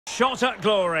shot at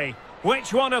glory.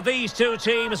 Which one of these two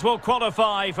teams will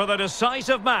qualify for the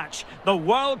decisive match, the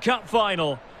World Cup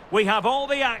final? We have all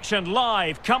the action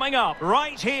live coming up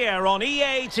right here on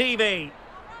EA TV.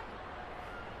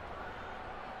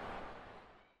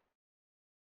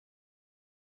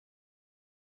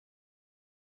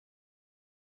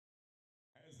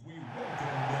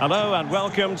 Hello and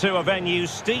welcome to a venue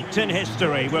steeped in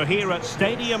history. We're here at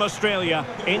Stadium Australia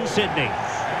in Sydney.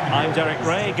 I'm Derek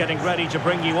Ray, getting ready to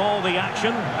bring you all the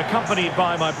action, accompanied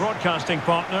by my broadcasting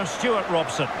partner, Stuart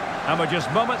Robson. And we're just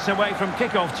moments away from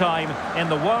kick-off time in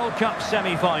the World Cup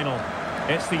semi-final.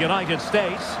 It's the United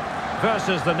States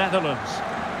versus the Netherlands.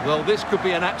 Well, this could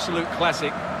be an absolute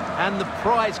classic, and the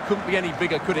prize couldn't be any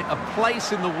bigger, could it? A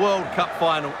place in the World Cup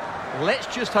final. Let's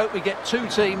just hope we get two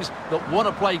teams that want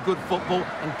to play good football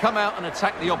and come out and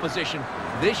attack the opposition.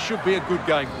 This should be a good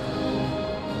game.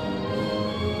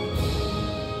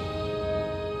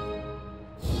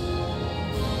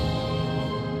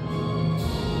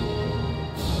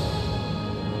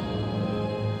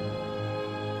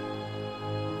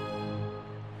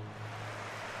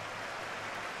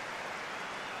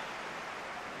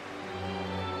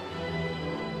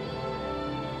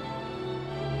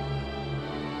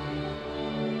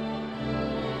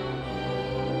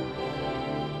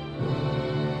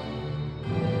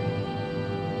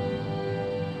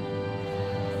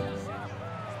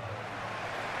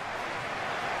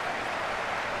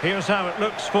 Here's how it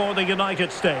looks for the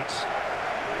United States.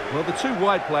 Well, the two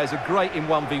wide players are great in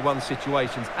 1v1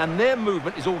 situations, and their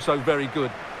movement is also very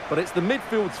good. But it's the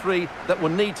midfield three that will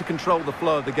need to control the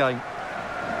flow of the game.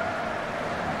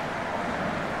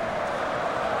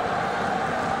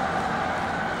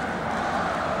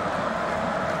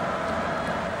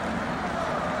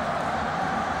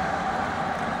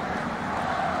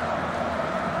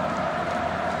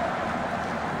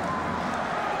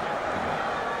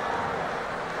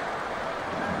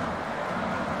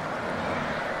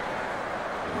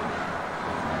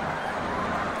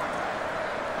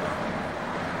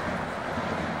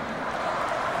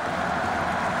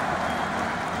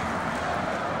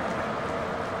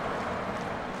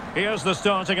 Here's the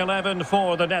starting 11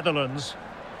 for the Netherlands.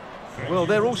 Well,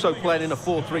 they're also playing in a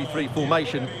 4-3-3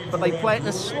 formation, but they play it in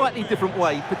a slightly different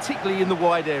way, particularly in the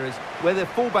wide areas, where their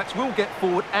fullbacks will get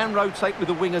forward and rotate with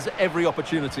the wingers at every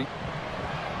opportunity.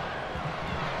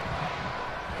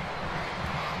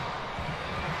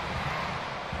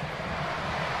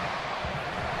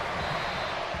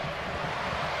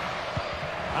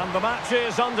 And the match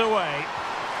is underway.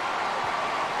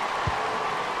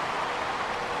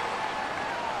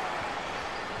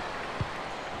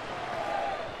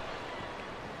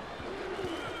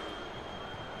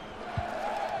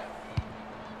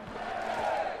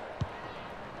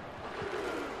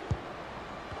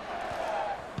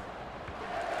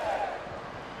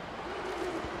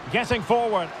 Getting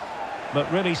forward,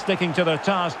 but really sticking to their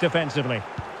task defensively.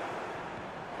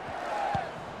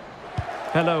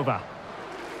 Pelova.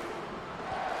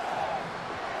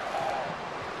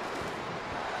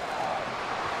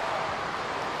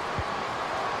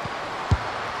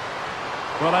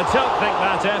 Well, I don't think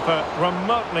that effort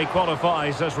remotely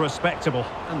qualifies as respectable.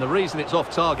 And the reason it's off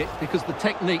target, because the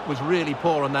technique was really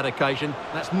poor on that occasion.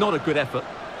 That's not a good effort.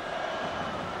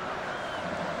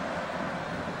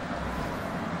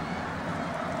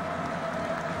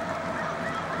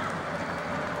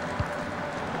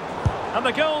 And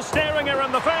the goal staring her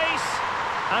in the face.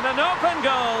 And an open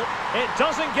goal. It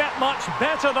doesn't get much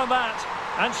better than that.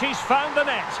 And she's found the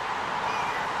net.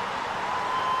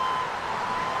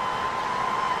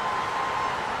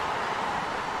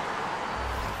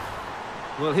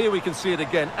 Well, here we can see it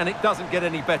again, and it doesn't get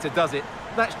any better, does it?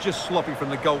 That's just sloppy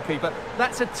from the goalkeeper.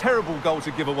 That's a terrible goal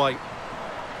to give away.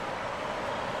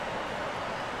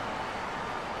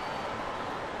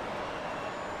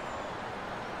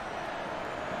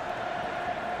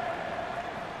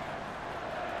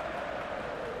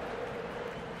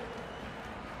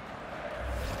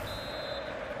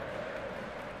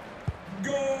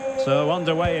 So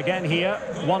underway again here,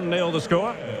 1-0 the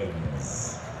score.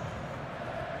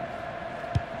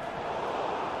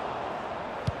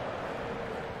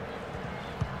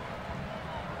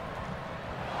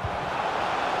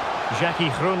 Jackie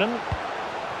Groenen.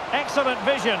 Excellent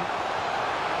vision.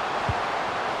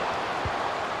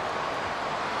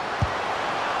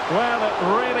 Well,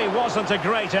 it really wasn't a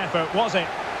great effort, was it?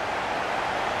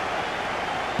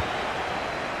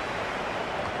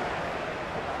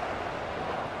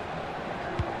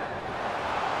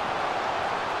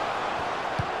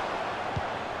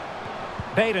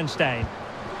 Badenstein.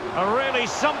 A really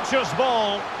sumptuous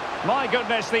ball. My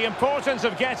goodness, the importance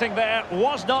of getting there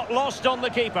was not lost on the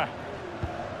keeper.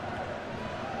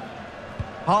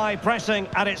 High pressing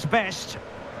at its best.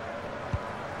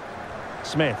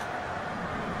 Smith.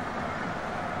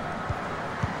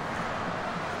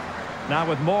 Now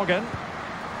with Morgan.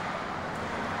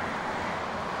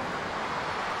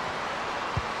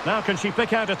 Now can she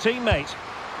pick out a teammate?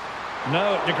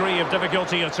 No degree of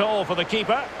difficulty at all for the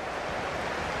keeper.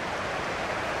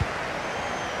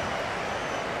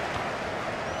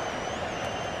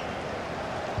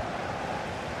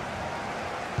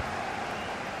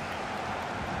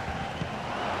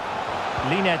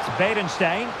 Linette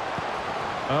Bedenstein.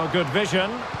 Oh, good vision.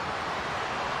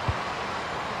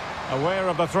 Aware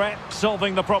of the threat,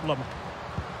 solving the problem.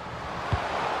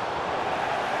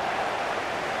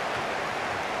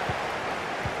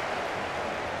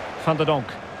 Van der Donk.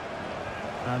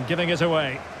 And giving it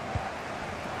away.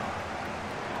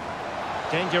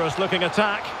 Dangerous looking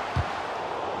attack.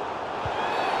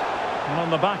 And on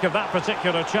the back of that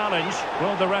particular challenge,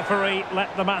 will the referee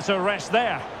let the matter rest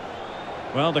there?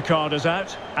 Well, the card is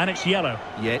out, and it's yellow.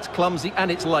 Yeah, it's clumsy and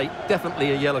it's late.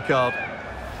 Definitely a yellow card.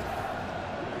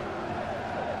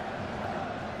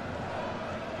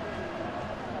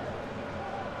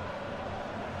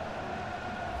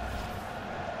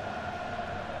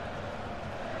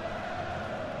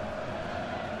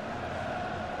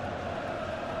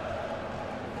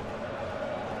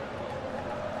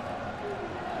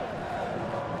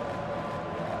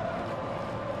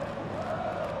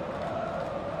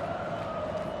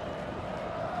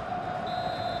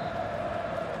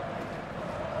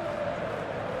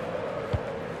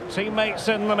 Teammates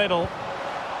in the middle.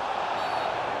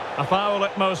 A foul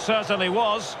it most certainly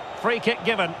was. Free kick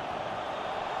given.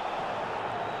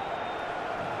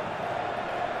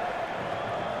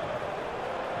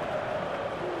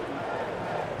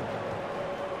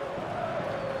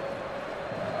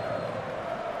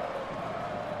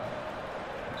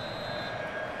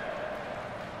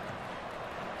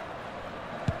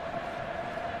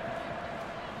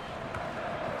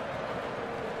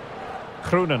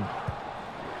 Groenen.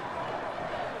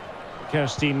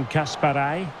 Kerstin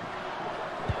Kasparai.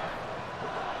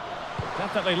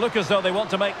 Definitely look as though they want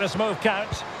to make this move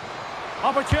count.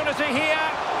 Opportunity here,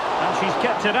 and she's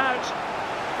kept it out.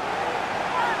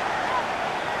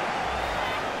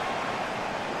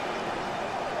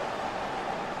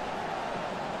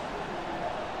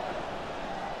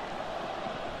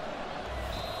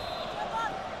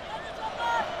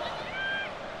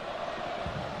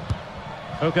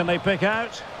 Who can they pick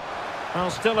out? Well,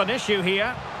 still an issue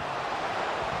here.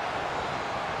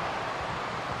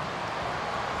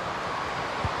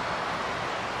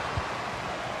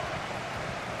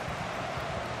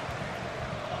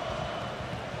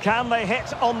 Can they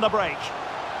hit on the break?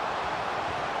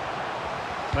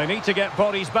 They need to get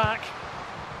bodies back.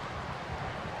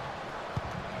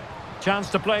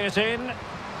 Chance to play it in.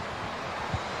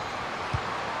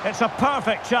 It's a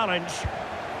perfect challenge.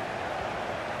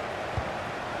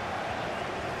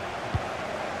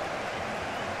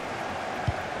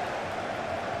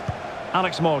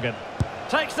 Alex Morgan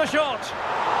takes the shot.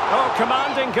 Oh,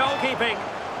 commanding goalkeeping.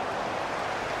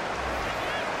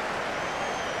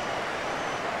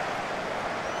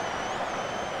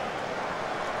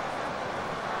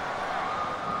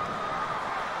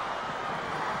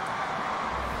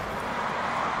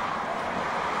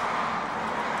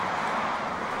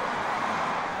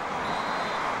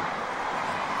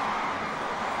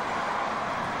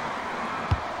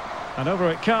 And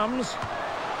over it comes.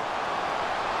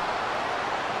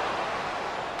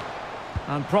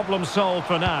 And problem solved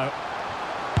for now.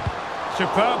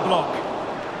 Superb block.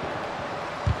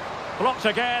 Blocked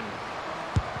again.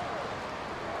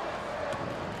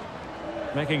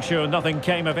 Making sure nothing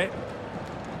came of it.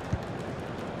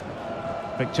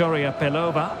 Victoria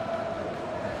Pelova.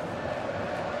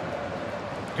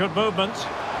 Good movement.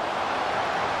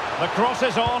 The cross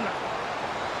is on.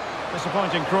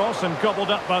 Disappointing cross and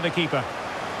gobbled up by the keeper.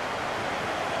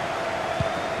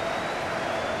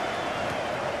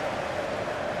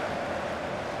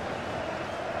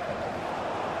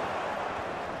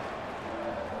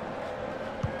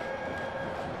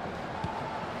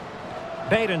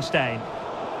 Bedenstein.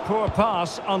 Poor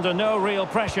pass under no real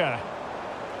pressure.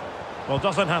 Well,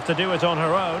 doesn't have to do it on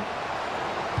her own.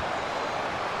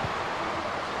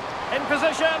 In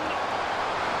position.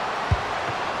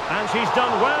 And she's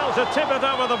done well to tip it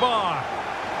over the bar.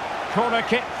 Corner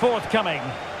kick forthcoming.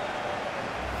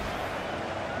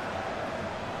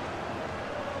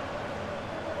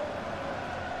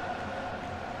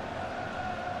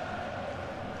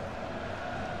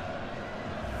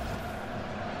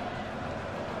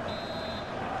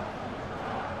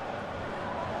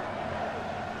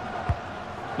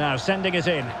 Now sending it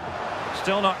in.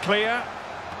 Still not clear.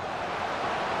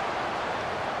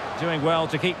 Doing well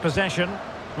to keep possession.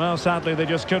 Well, sadly, they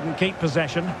just couldn't keep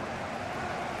possession.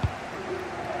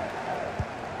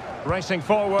 Racing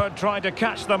forward, trying to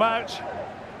catch them out.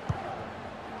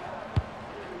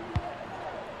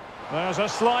 There's a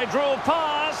slide rule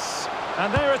pass.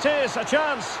 And there it is, a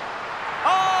chance.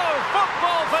 Oh,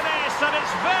 football finesse at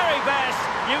its very best.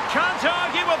 You can't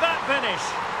argue with that finish.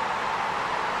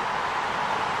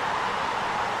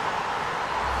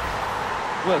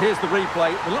 Well, here's the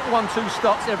replay. The little 1-2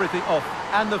 starts everything off.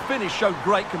 And the finish showed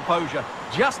great composure.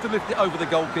 Just to lift it over the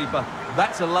goalkeeper.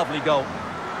 That's a lovely goal.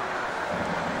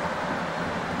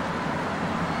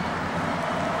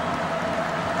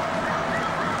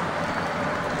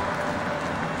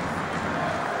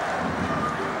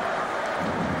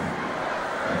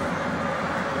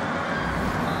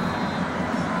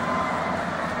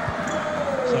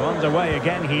 So underway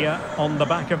again here on the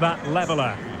back of that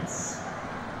leveller.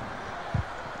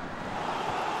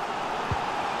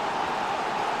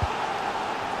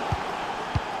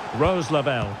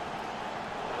 Rose-Lavelle.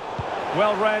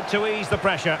 Well read to ease the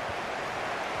pressure.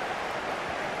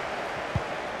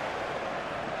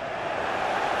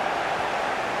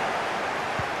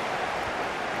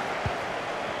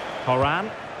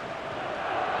 Horan.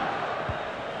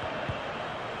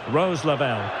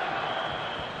 Rose-Lavelle.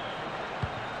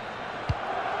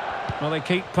 Well, they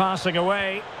keep passing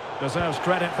away. Deserves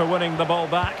credit for winning the ball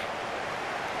back.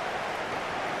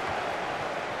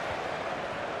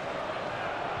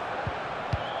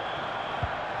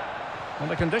 Well,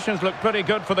 the conditions look pretty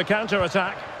good for the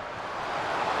counter-attack.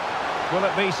 Will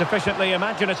it be sufficiently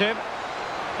imaginative?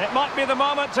 It might be the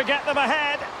moment to get them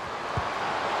ahead.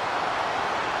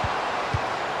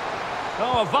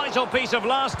 Oh, a vital piece of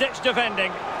last-ditch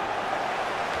defending.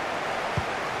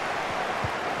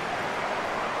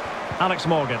 Alex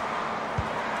Morgan.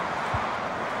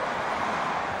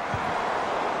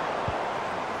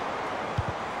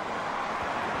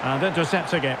 And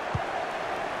intercepting it.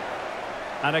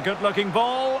 And a good-looking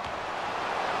ball.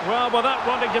 Well, without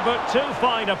wanting to put too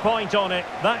fine a point on it,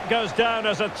 that goes down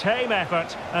as a tame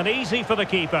effort and easy for the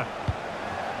keeper.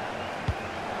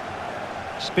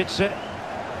 Spitzer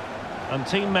and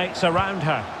teammates around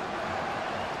her.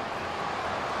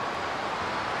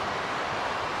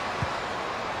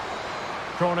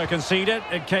 Corner conceded,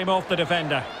 it came off the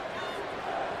defender.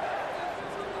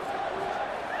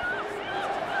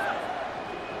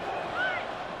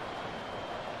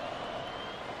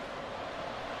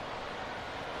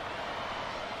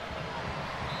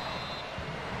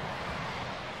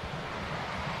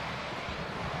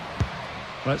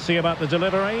 Let's see about the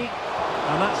delivery.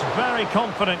 And that's very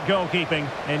confident goalkeeping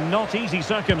in not easy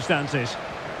circumstances.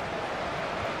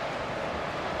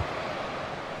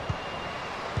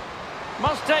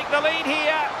 Must take the lead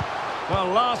here. Well,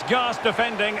 last gasp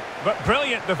defending, but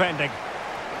brilliant defending.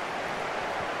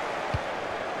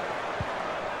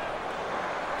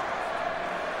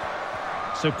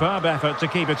 Superb effort to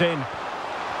keep it in.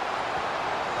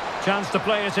 Chance to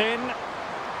play it in.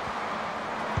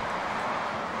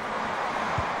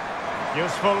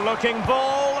 Useful looking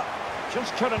ball.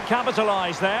 Just couldn't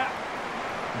capitalise there.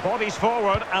 Bodies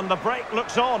forward and the break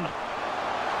looks on.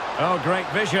 Oh, great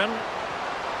vision.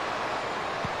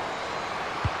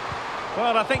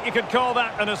 Well, I think you could call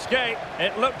that an escape.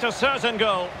 It looked a certain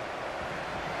goal.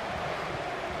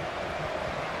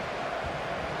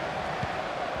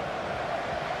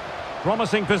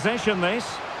 Promising possession, this.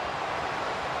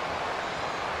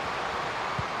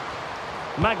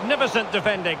 Magnificent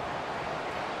defending.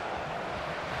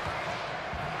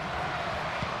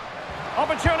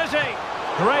 Opportunity.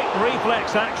 Great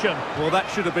reflex action. Well, that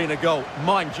should have been a goal.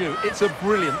 Mind you, it's a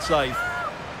brilliant save.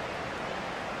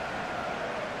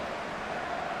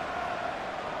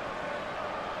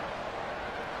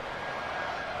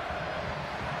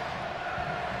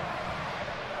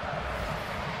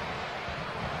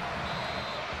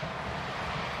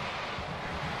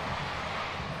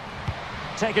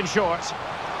 Taken short.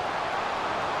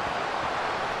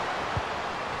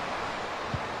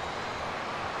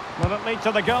 Will it lead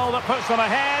to the goal that puts them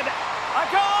ahead? A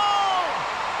goal!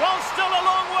 Well, still a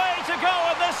long way to go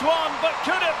in this one, but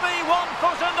could it be 1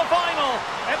 foot in the final?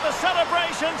 If the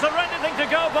celebrations are anything to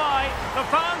go by, the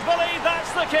fans believe that's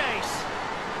the case.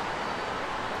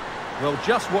 Well,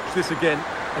 just watch this again.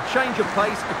 A change of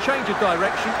pace, a change of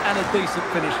direction, and a decent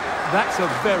finish. That's a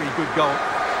very good goal.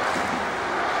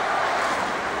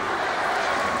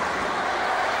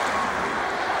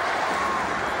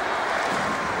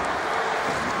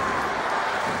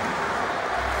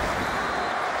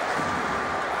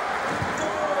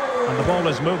 And the ball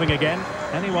is moving again.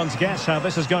 Anyone's guess how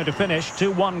this is going to finish.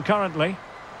 2-1 currently.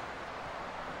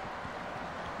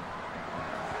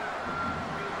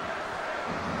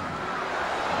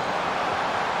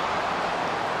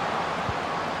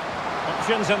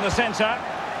 Options in the centre.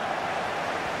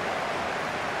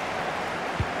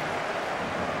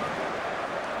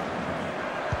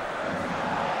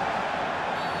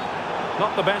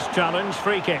 Not the best challenge,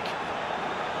 free kick.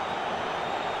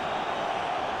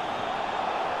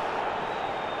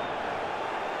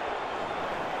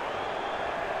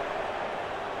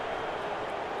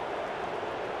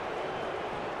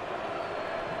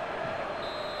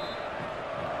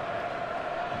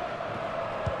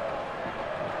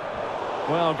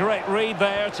 Well, great read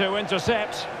there to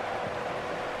intercept.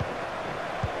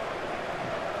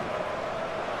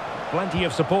 Plenty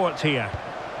of support here.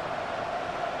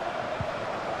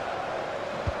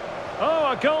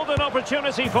 Oh, a golden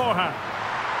opportunity for her.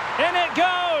 In it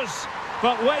goes!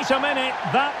 But wait a minute,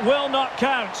 that will not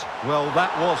count. Well,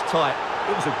 that was tight.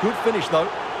 It was a good finish, though.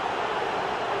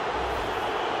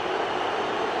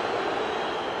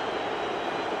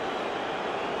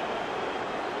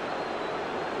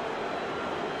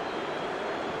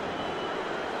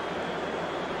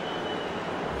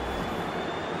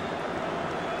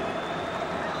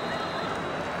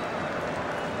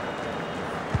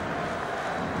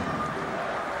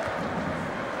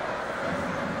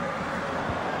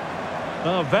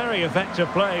 Oh, very effective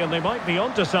play, and they might be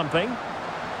onto something.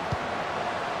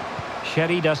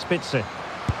 Sherida Spitze.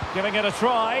 Giving it a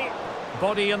try.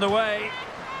 Body in the way.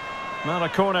 Not a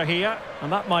corner here,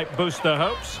 and that might boost their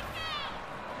hopes.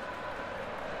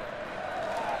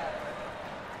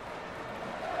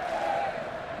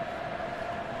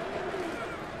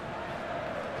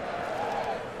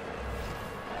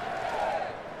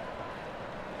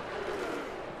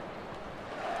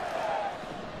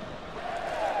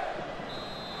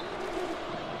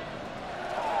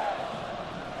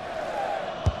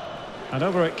 And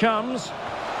over it comes.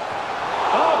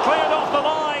 Oh, cleared off the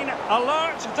line.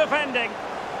 Alert defending.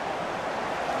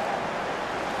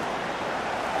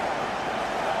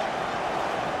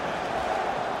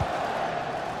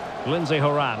 Lindsay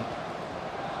Horan.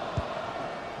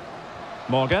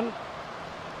 Morgan.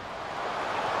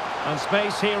 And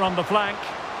space here on the flank.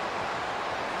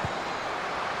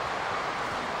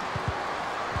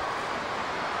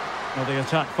 Well, the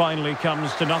attack finally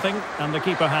comes to nothing, and the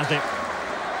keeper has it.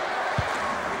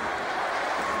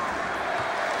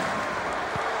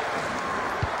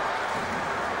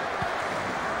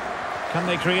 Can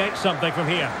they create something from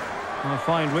here? A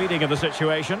fine reading of the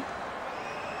situation.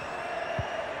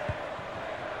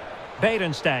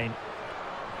 Berenstein.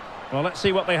 Well, let's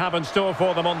see what they have in store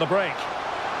for them on the break.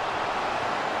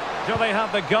 Do they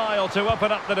have the guile to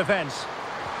open up the defence?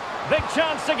 Big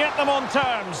chance to get them on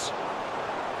terms.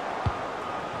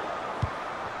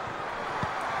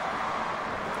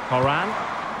 Horan.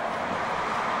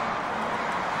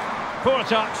 Poor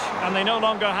touch, and they no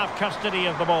longer have custody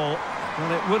of the ball.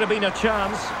 Well, it would have been a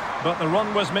chance, but the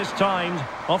run was mistimed.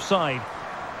 Offside.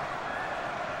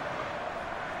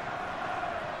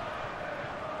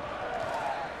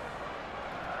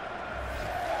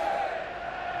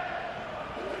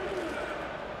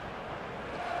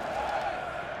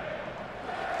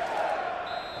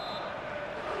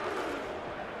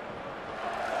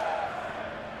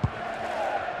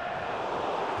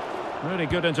 Really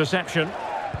good interception.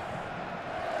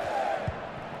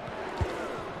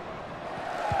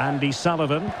 Andy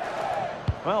Sullivan.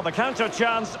 Well, the counter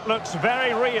chance looks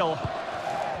very real.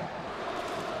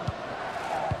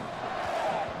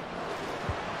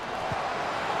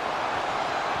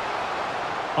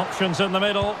 Options in the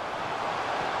middle.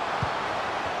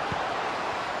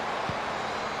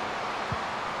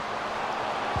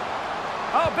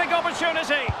 Oh, big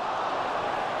opportunity.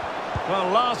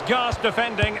 Well, last gasp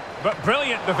defending, but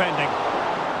brilliant defending.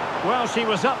 Well, she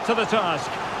was up to the task.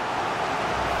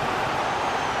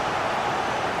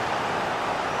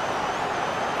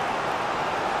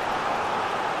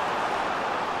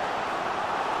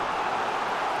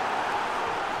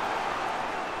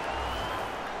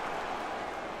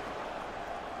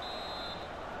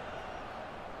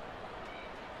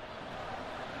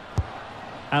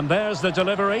 And there's the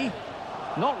delivery.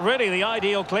 Not really the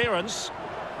ideal clearance.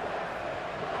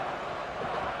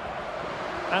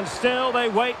 And still they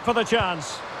wait for the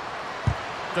chance.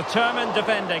 Determined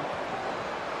defending.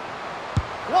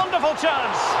 Wonderful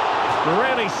chance.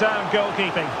 Really sound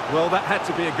goalkeeping. Well, that had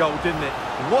to be a goal, didn't it?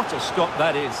 What a stop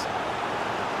that is.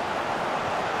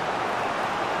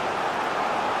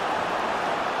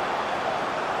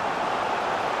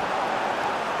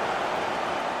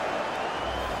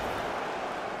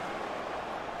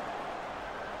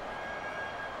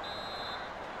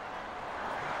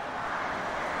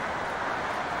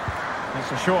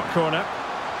 It's a short corner.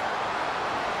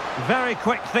 Very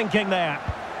quick thinking there.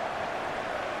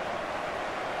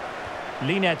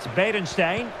 Linette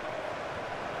Beerenstein.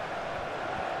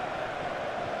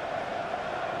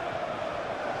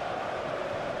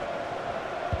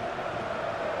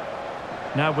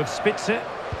 Now with Spitze.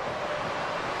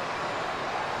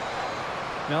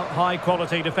 No, high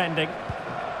quality defending.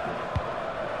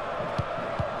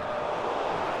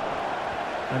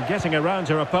 And getting around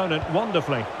her opponent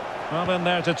wonderfully. Well in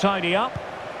there to tidy up.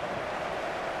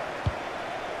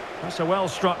 That's a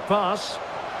well-struck pass.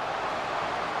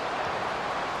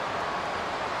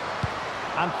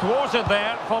 And thwarted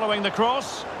there, following the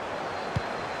cross.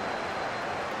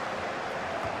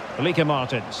 Lieke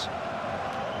Martens.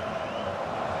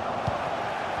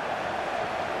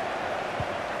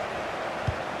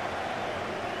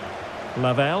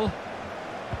 Lavelle.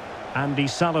 Andy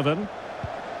Sullivan.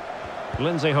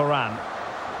 Lindsay Horan.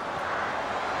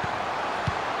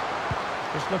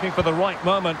 Just looking for the right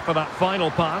moment for that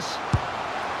final pass.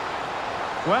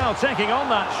 Well, taking on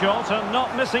that shot and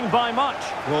not missing by much.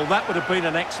 Well, that would have been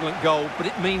an excellent goal, but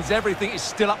it means everything is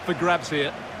still up for grabs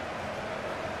here.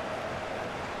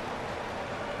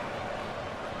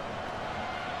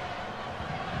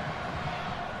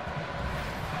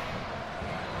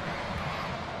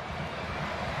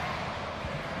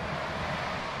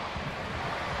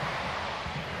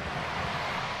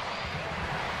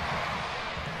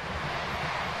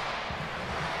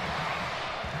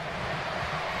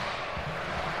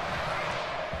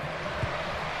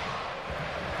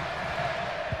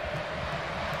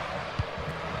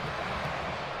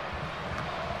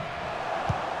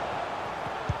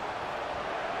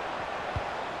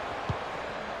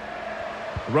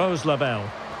 Rose Lavelle.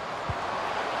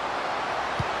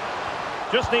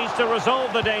 Just needs to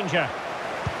resolve the danger.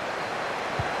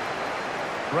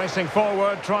 Racing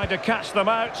forward, trying to catch them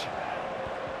out.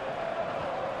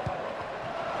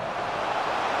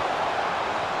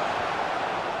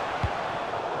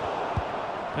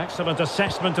 Excellent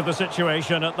assessment of the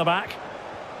situation at the back.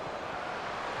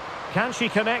 Can she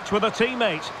connect with a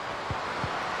teammate?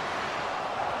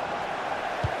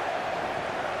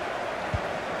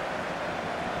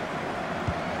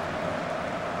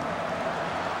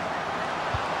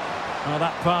 Oh,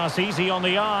 that pass easy on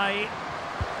the eye.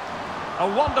 A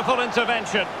wonderful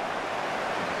intervention.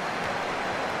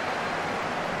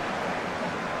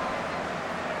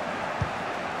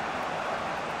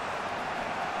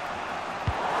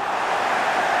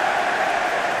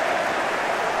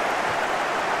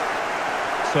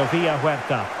 Sofia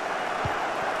Huerta.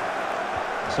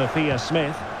 Sophia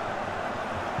Smith.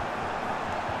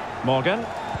 Morgan.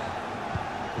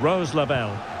 Rose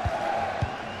Lavelle.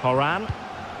 Horan.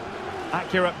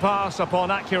 Accurate pass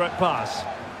upon accurate pass.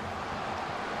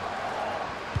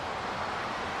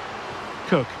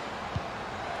 Cook.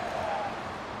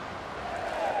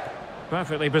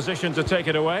 Perfectly positioned to take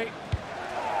it away.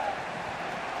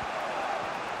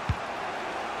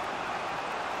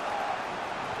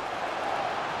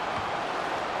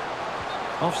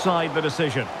 Offside the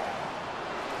decision.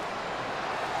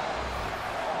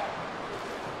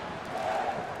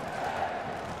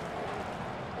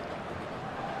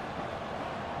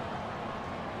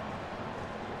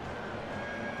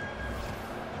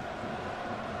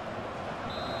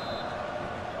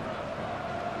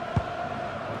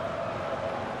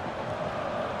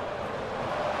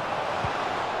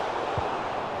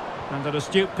 And an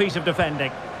astute piece of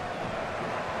defending.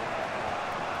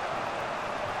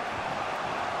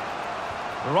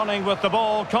 Running with the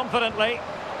ball confidently.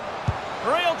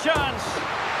 Real chance.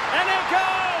 And it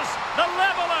goes! The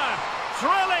leveller!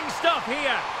 Thrilling stuff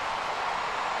here.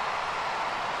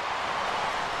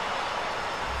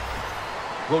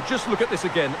 Well, just look at this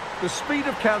again. The speed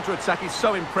of counter-attack is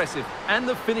so impressive. And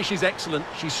the finish is excellent.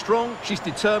 She's strong, she's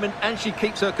determined, and she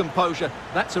keeps her composure.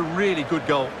 That's a really good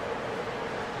goal.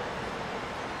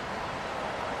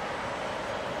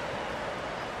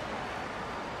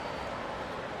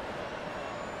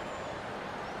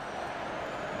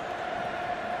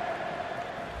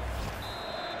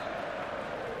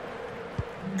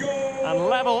 And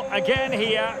level again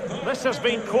here. This has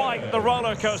been quite the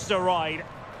roller coaster ride.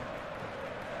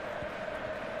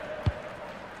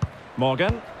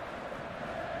 Morgan.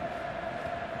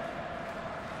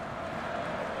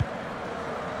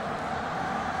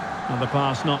 And the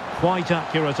pass not quite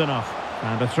accurate enough.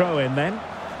 And a throw in then.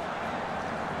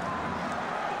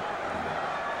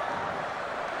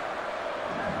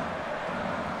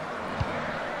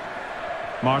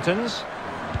 Martens.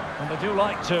 And they do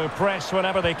like to press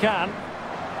whenever they can.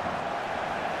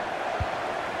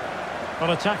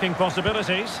 But attacking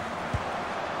possibilities.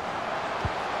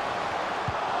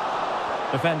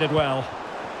 Defended well.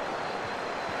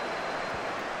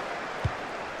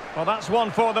 Well, that's one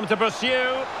for them to pursue.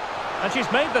 And she's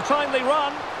made the timely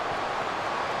run.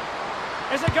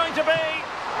 Is it going to be?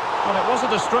 Well, it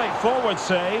wasn't a straightforward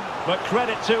save, but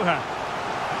credit to her.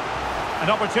 An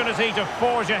opportunity to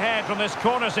forge ahead from this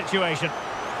corner situation.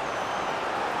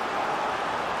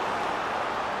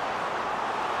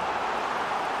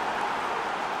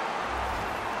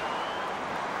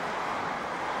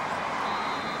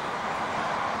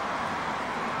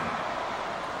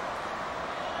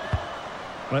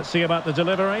 Let's see about the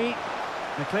delivery.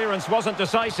 The clearance wasn't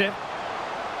decisive.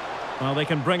 Well, they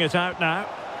can bring it out now.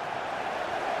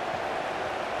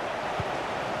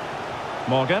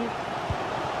 Morgan.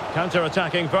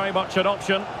 Counter-attacking, very much an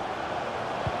option.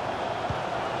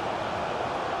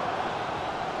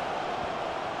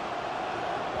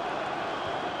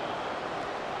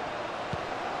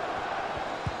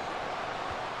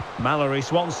 Mallory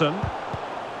Swanson.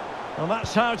 Well,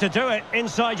 that's how to do it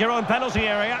inside your own penalty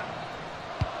area.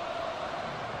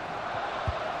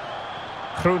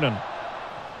 Kroenen.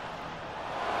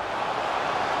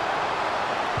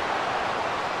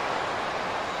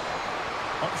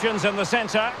 Options in the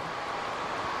centre.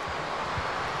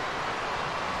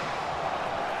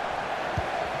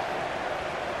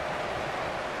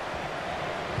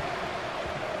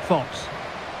 Fox.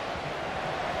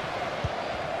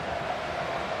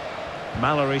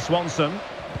 Mallory Swanson.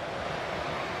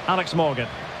 Alex Morgan.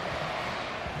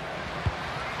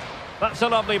 That's a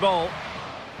lovely ball.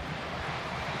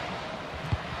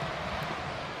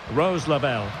 Rose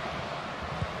Lavelle.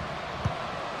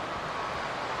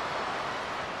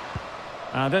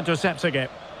 And intercepting it.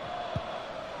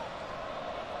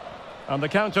 And the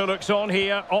counter looks on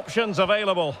here. Options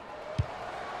available.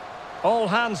 All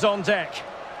hands on deck.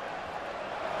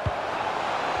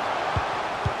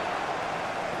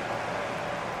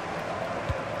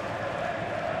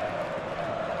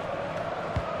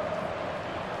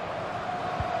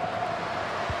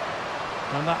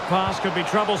 And that pass could be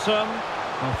troublesome.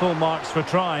 Well, full marks for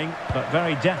trying, but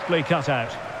very deftly cut out.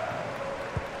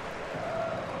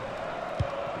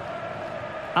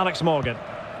 Alex Morgan.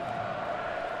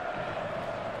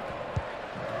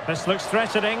 This looks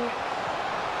threatening.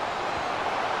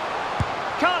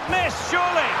 Can't miss,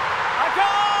 surely. A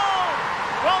goal!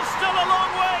 Well, still a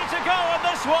long way to go in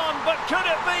this one, but could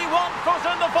it be 1 foot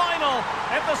in the final?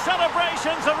 If the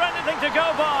celebrations are anything to go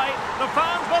by, the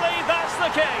fans believe that's the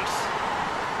case.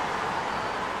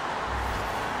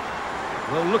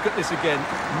 Well, look at this again.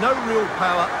 No real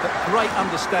power, but great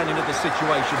understanding of the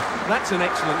situation. That's an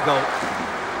excellent goal.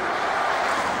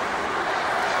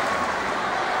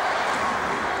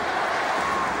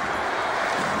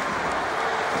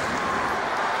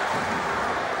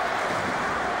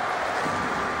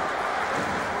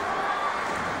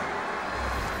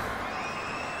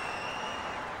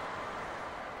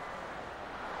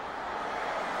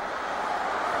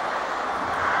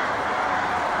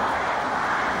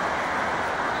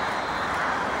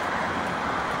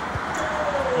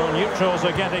 Well, neutrals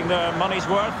are getting their money's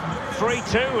worth.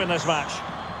 3-2 in this match.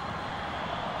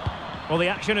 Well, the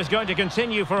action is going to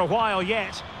continue for a while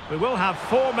yet. We will have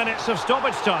 4 minutes of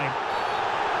stoppage time.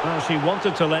 Well, she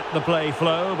wanted to let the play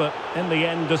flow, but in the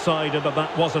end decided that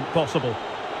that wasn't possible.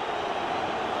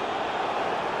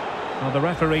 Well, the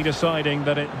referee deciding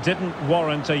that it didn't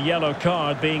warrant a yellow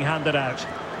card being handed out.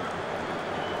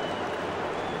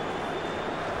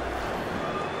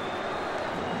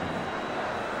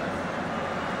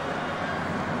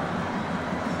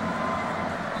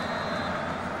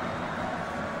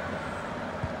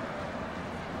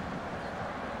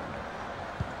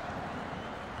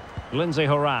 Lindsay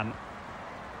Horan.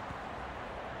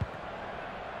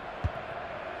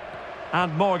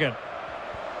 And Morgan.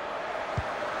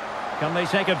 Can they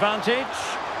take advantage?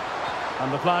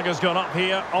 And the flag has gone up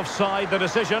here, offside the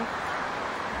decision.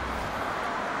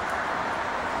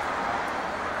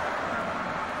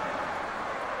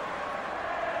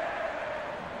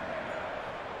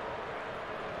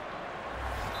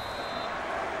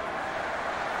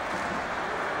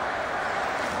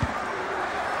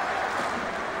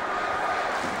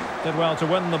 Did well to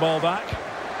win the ball back.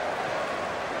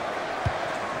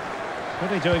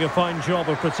 Really doing a fine job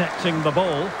of protecting the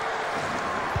ball.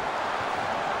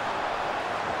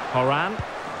 Horan.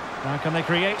 Now can they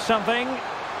create something?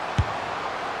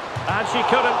 And she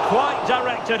couldn't quite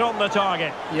direct it on the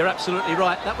target. You're absolutely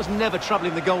right. That was never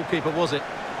troubling the goalkeeper, was it?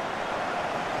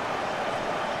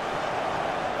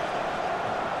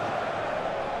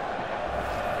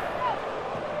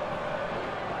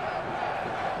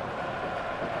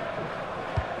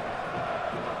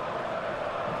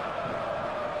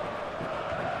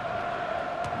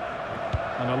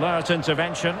 alert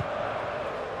intervention.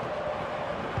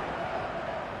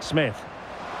 Smith.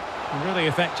 Really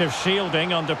effective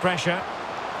shielding under pressure.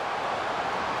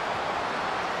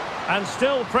 And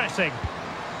still pressing.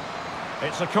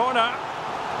 It's a corner.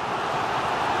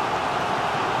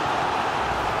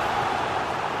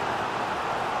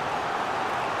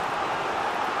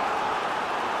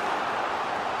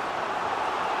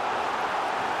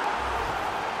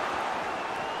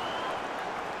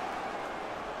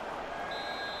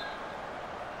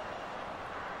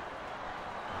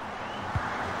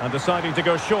 And deciding to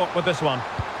go short with this one.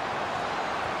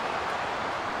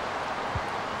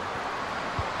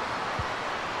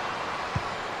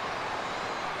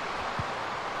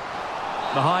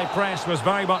 The high press was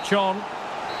very much on.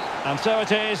 And so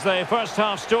it is, the first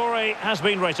half story has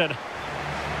been written.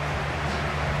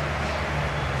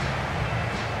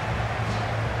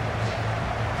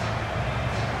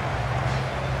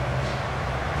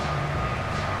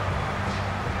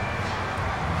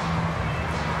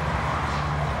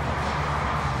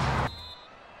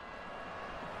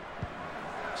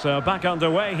 So back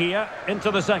underway here into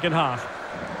the second half.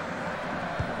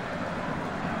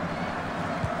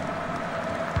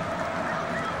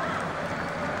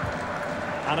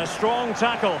 And a strong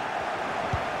tackle.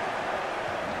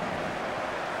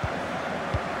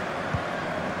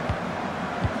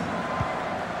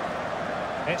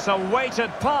 It's a weighted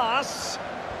pass.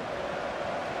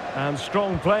 And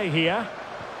strong play here.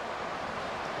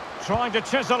 Trying to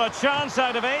chisel a chance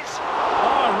out of it.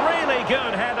 Oh, really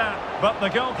good header. But the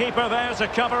goalkeeper there to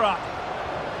cover up.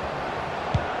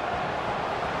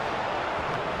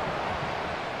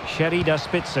 Sherida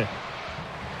Spitze.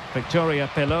 Victoria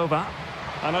Pelova.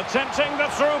 And attempting the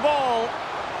through ball.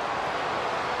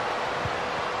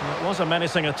 It was a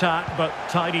menacing attack, but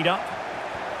tidied up.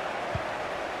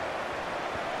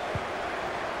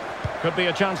 Could be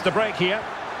a chance to break here.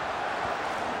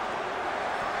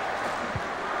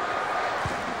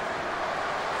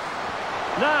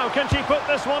 Now, can she put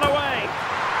this one away?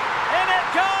 In it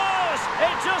goes!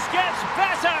 It just gets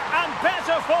better and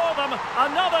better for them.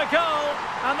 Another goal,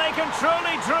 and they can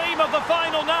truly dream of the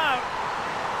final now.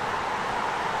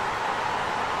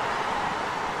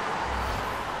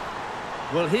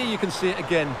 Well, here you can see it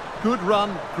again. Good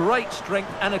run, great strength,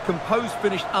 and a composed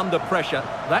finish under pressure.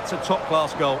 That's a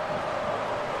top-class goal.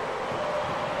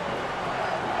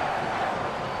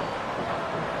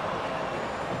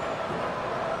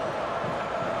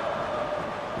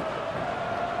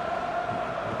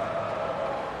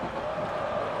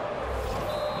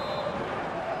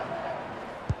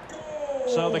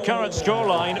 So the current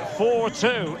scoreline,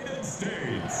 4-2.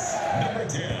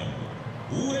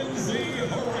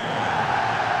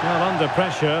 Well, under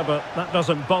pressure, but that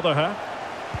doesn't bother her.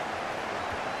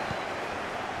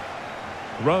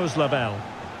 Rose Lavelle.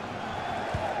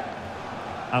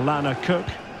 Alana Cook.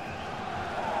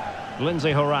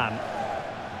 Lindsay Horan.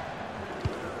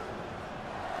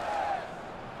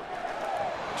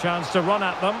 Chance to run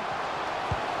at them.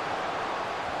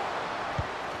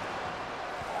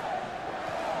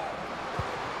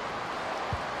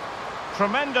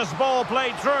 Tremendous ball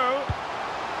played through.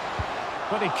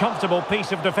 Pretty comfortable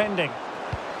piece of defending.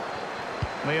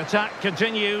 The attack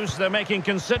continues. They're making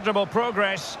considerable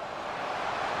progress.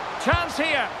 Chance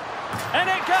here. And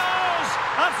it goes!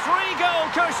 A 3-goal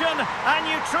cushion. And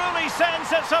you truly sense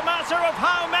it's a matter of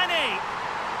how many.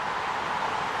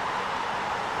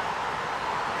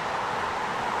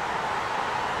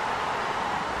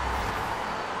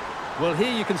 Well,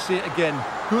 here you can see it again.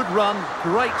 Good run,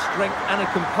 great strength, and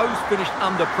a composed finish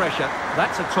under pressure.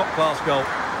 That's a top-class goal.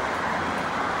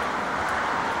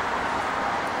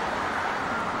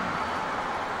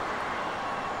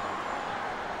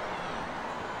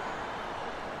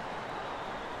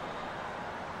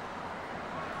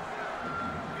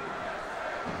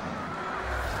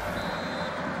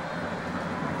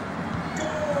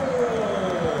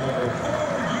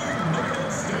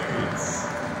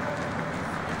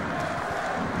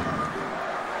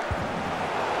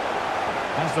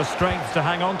 Has the strength to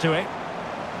hang on to it.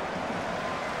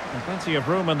 And plenty of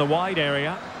room in the wide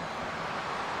area.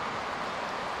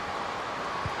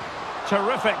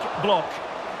 Terrific block.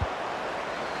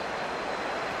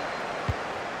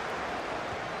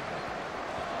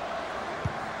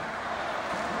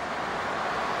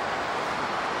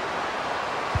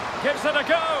 Gives it a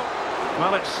go.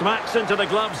 Well, it smacks into the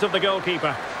gloves of the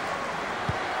goalkeeper.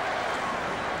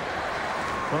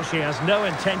 Well, she has no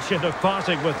intention of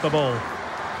parting with the ball.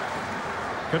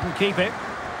 Couldn't keep it.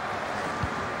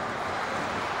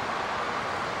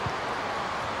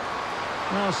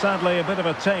 Well, sadly, a bit of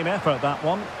a tame effort, that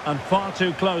one, and far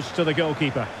too close to the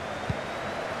goalkeeper.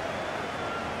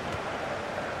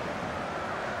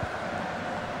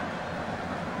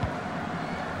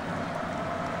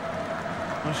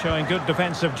 Showing good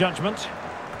defensive judgment.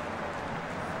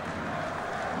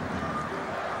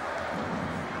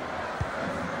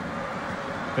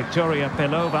 Victoria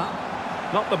Pelova.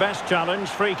 Not the best challenge,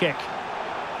 free kick.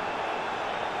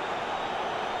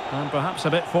 And perhaps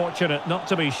a bit fortunate not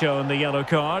to be shown the yellow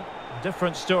card.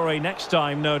 Different story next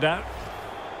time, no doubt.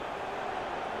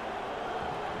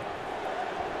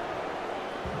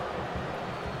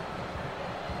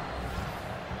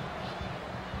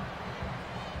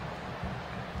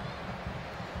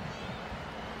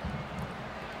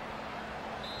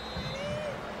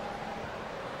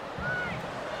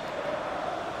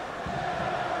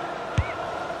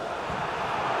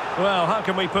 Well, how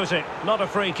can we put it? Not a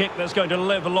free kick that's going to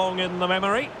live long in the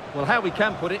memory. Well, how we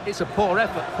can put it, it's a poor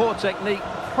effort, poor technique,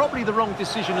 probably the wrong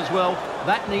decision as well.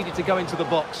 That needed to go into the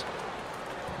box.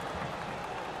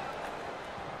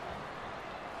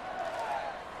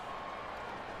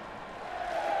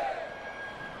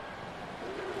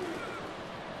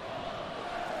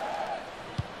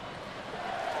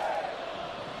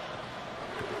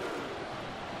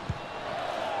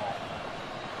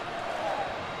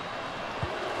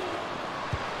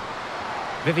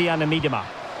 Viviana Miedema.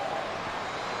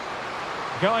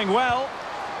 Going well.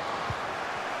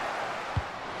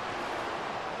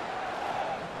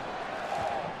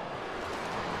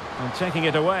 And taking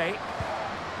it away.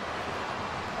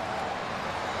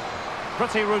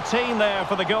 Pretty routine there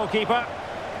for the goalkeeper.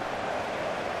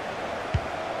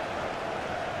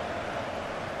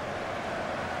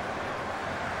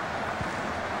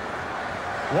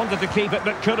 Wanted to keep it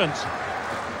but couldn't.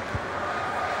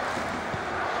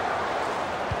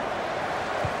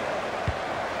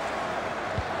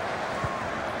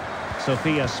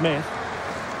 Sophia Smith.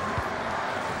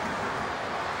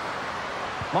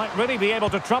 Might really be able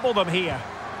to trouble them here,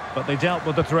 but they dealt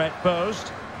with the threat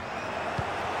posed.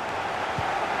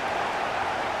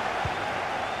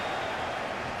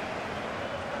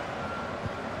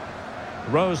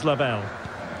 Rose Lavelle.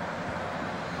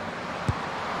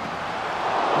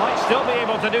 Might still be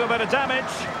able to do a bit of damage.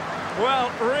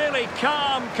 Well, really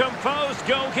calm, composed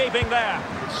goalkeeping there.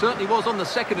 It certainly was on the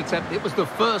second attempt. It was the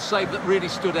first save that really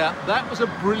stood out. That was a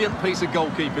brilliant piece of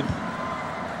goalkeeping.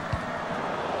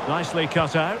 Nicely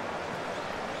cut out.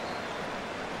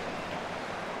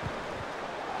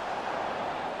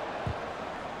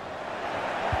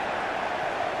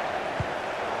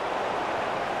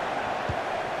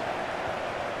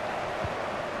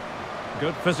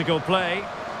 Good physical play.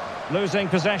 Losing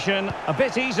possession a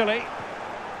bit easily.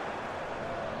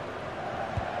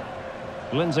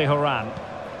 Lindsay Horan.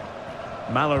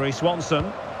 Mallory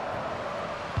Swanson.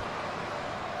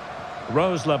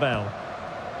 Rose Lavelle.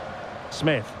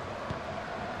 Smith.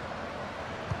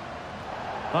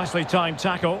 Nicely timed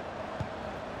tackle.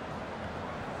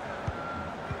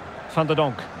 Van der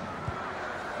Donk.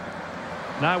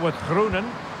 Now with Groenen.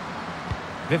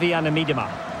 Viviana Miedema.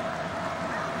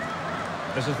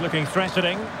 This is looking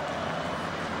threatening.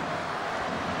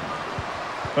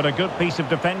 But a good piece of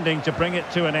defending to bring it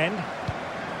to an end.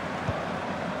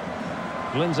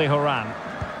 Lindsay Horan.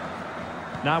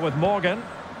 Now with Morgan.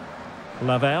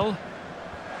 Lavelle.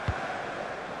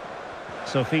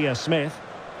 Sophia Smith.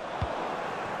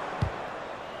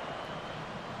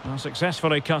 Now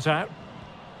successfully cut out.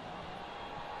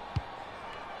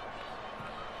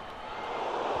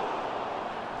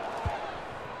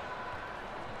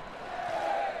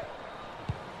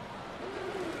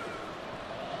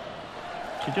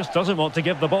 She just doesn't want to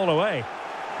give the ball away.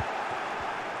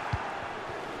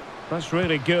 That's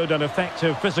really good and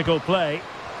effective physical play.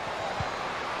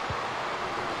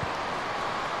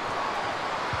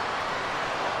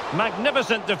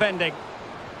 Magnificent defending.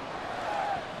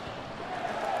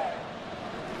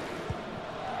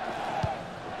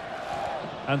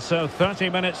 And so 30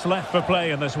 minutes left for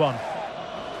play in this one.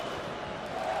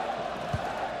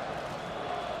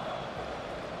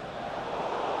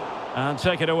 And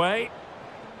take it away.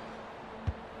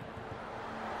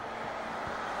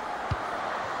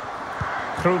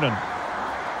 Groenen.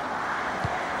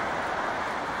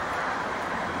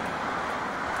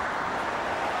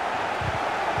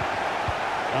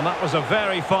 And that was a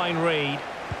very fine read.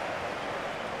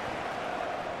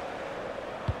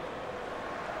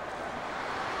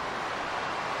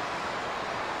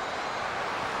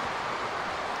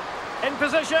 In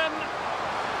position.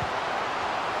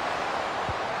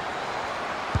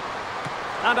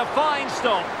 And a fine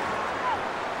stop.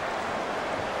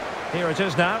 Here it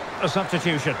is now, a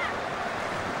substitution.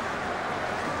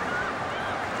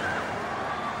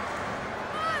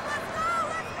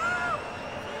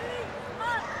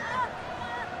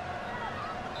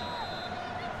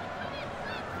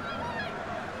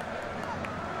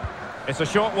 It's a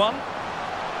short one.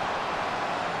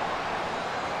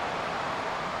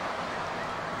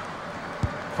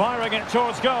 Firing it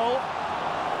towards goal.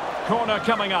 Corner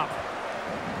coming up.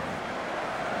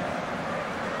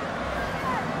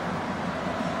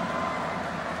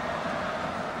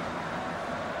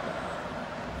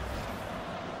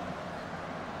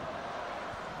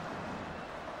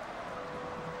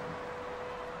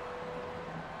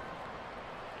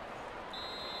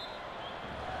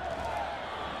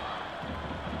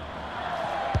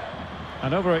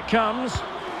 And over it comes.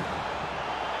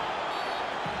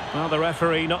 Well, the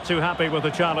referee not too happy with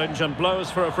the challenge and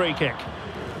blows for a free kick.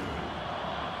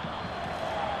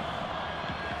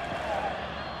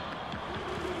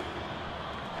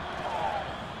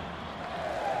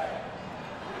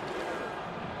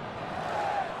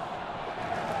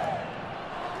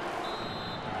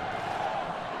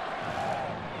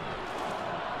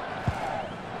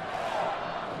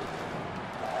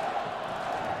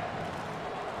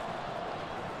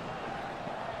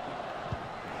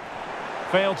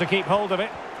 Failed to keep hold of it.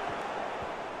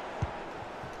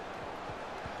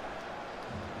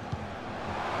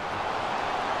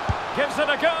 Gives it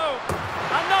a go.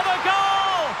 Another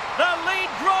goal! The lead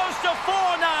grows to 4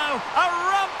 now. A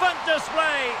rampant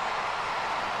display.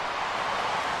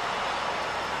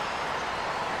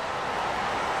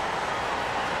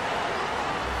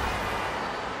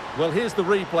 Well, here's the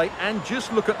replay, and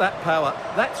just look at that power.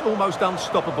 That's almost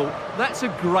unstoppable. That's a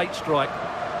great strike.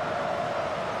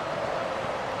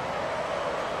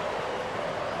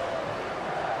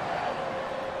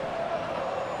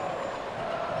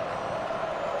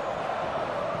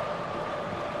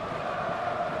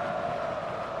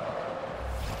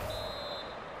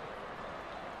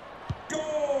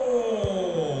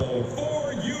 Goal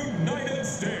for United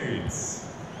States.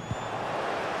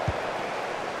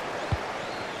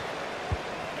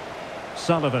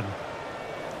 Sullivan.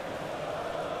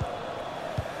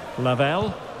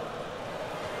 Lavelle.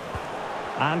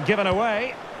 And given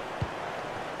away.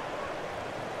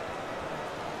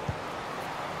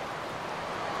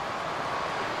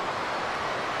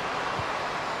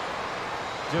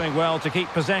 Doing well to keep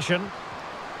possession.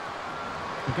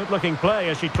 A good-looking play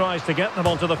as she tries to get them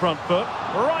onto the front foot.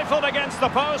 Rifled against the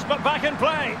post, but back in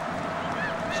play.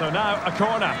 So now a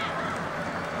corner.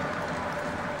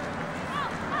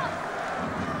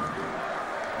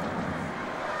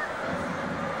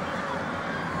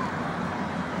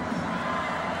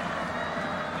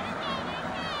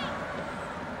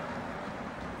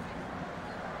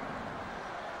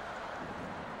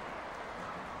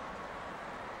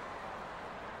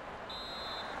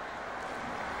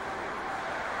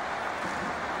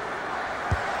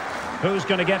 Who's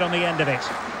going to get on the end of it?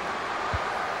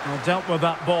 Well, dealt with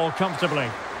that ball comfortably.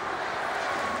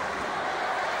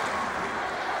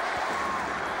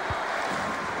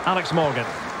 Alex Morgan.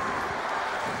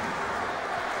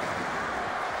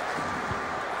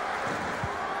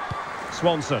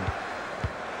 Swanson.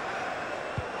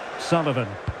 Sullivan.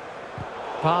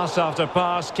 Pass after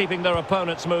pass, keeping their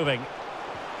opponents moving.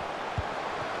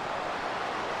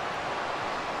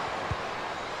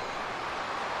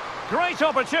 Great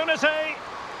opportunity.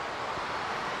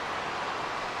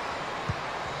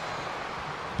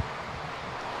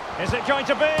 Is it going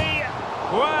to be?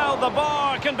 Well, the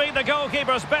bar can be the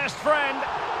goalkeeper's best friend.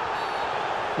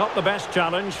 Not the best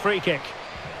challenge, free kick.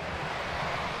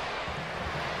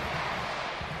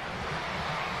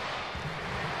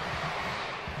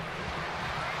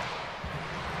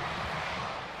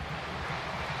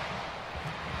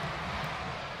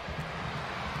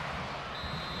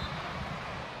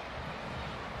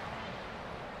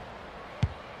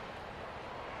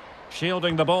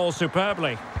 Shielding the ball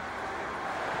superbly.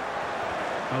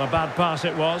 Well, a bad pass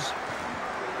it was.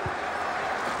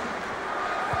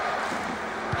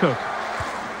 Cook.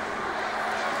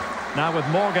 Now with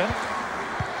Morgan.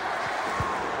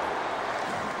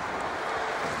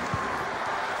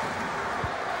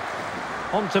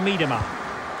 On to Miedema.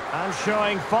 And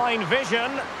showing fine vision.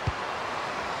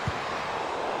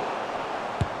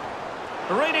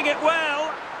 Reading it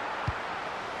well.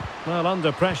 Well,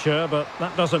 under pressure, but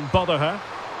that doesn't bother her.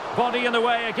 Body in the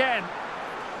way again.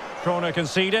 Corner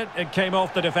conceded. It came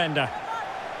off the defender.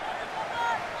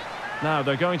 Now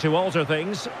they're going to alter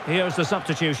things. Here's the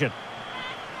substitution.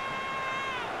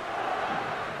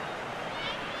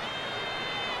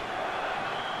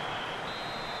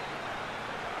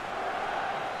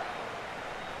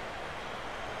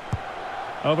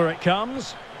 Over it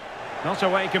comes. Not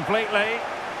away completely.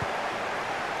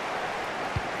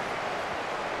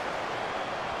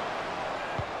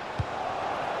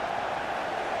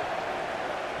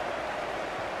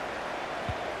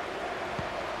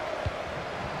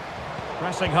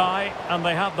 Pressing high, and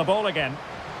they have the ball again.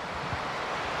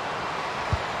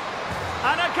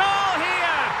 And a goal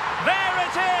here! There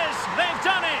it is! They've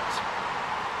done it!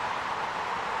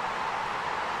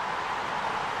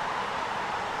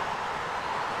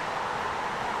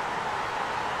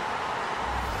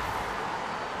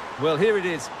 Well, here it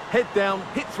is. Head down,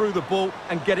 hit through the ball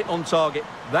and get it on target.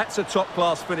 That's a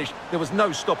top-class finish. There was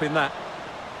no stopping that.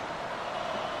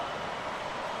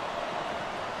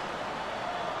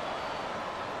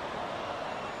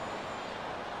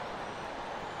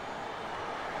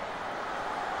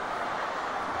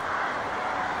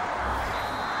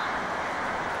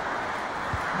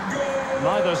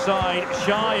 Neither side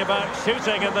shy about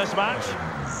shooting in this match.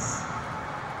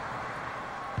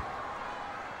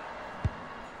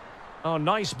 Oh,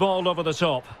 nice ball over the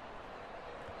top.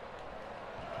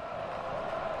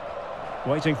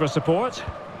 Waiting for support.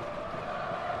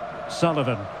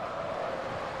 Sullivan.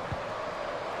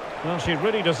 Well, she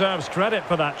really deserves credit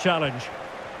for that challenge.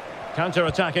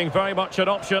 Counter-attacking, very much an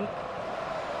option.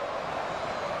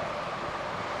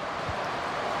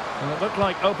 And it looked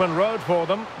like open road for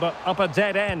them, but up a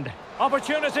dead end.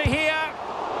 Opportunity here.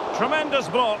 Tremendous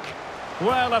block.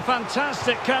 Well, a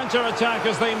fantastic counter-attack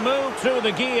as they move through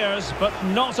the gears, but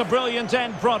not a brilliant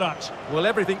end product. Well,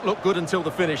 everything looked good until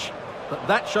the finish. But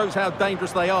that shows how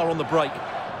dangerous they are on the break.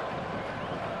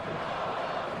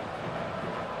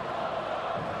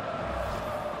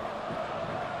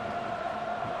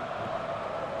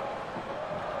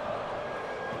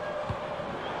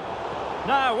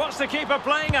 Now, what's the keeper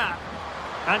playing at?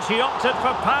 And she opted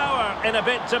for power in a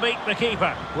bid to beat the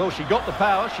keeper. Well, she got the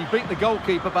power, she beat the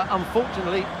goalkeeper, but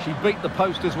unfortunately, she beat the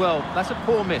post as well. That's a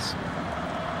poor miss.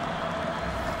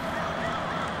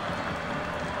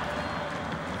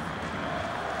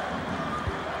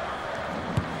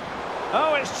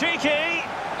 Oh, it's cheeky.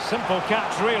 Simple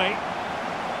catch, really.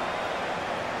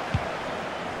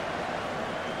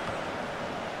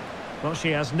 Well, she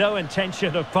has no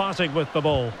intention of parting with the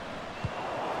ball.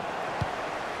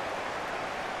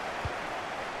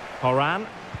 Horan.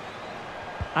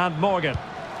 And Morgan.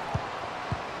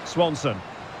 Swanson.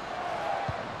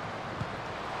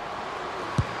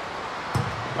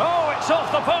 Oh, it's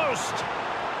off the post!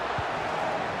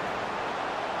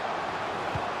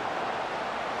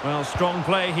 Well, strong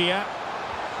play here.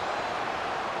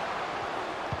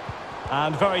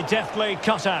 And very deftly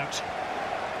cut out.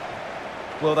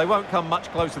 Well, they won't come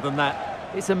much closer than that.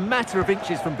 It's a matter of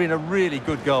inches from being a really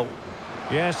good goal.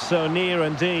 Yes, so near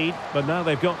indeed, but now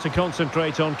they've got to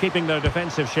concentrate on keeping their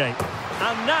defensive shape.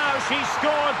 And now she's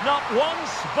scored not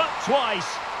once, but twice.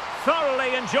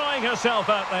 Thoroughly enjoying herself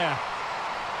out there.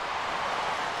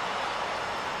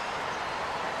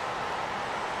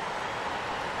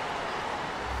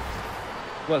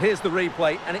 Well, here's the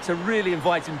replay, and it's a really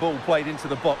inviting ball played into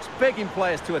the box, begging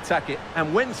players to attack it.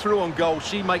 And when through on goal,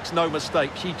 she makes no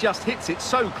mistake. She just hits it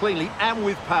so cleanly and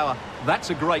with power. That's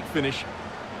a great finish.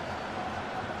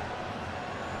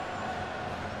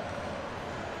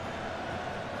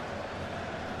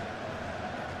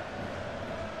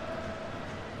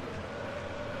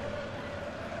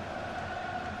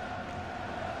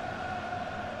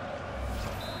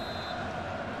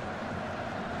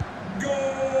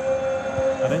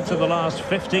 And into the last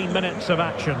 15 minutes of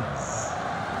action.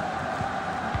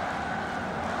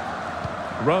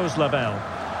 Rose Lavelle.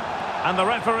 And the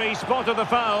referee spotted the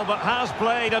foul, but has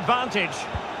played advantage.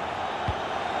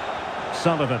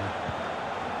 Sullivan.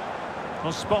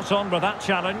 Well, spot on with that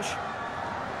challenge.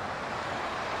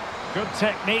 Good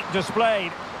technique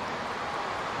displayed.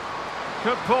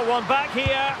 Could pull one back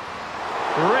here.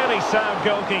 Really sound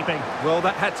goalkeeping. Well,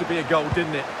 that had to be a goal,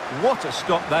 didn't it? What a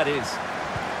stop that is.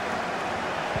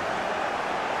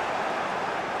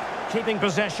 Keeping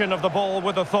possession of the ball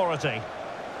with authority.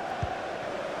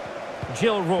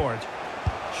 Jill Roord.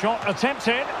 Shot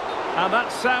attempted, and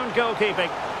that's sound goalkeeping.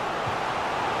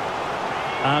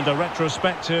 And a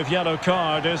retrospective yellow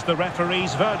card is the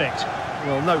referee's verdict.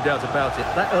 Well, no doubt about it.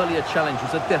 That earlier challenge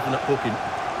was a definite booking.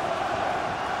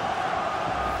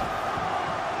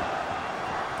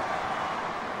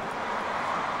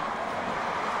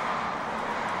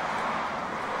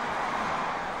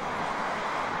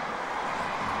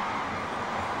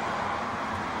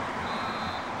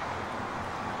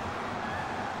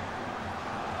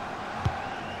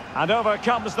 And over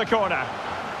comes the corner.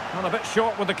 Well, a bit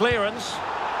short with the clearance.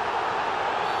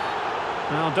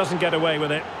 Well, doesn't get away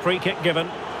with it. Free kick given.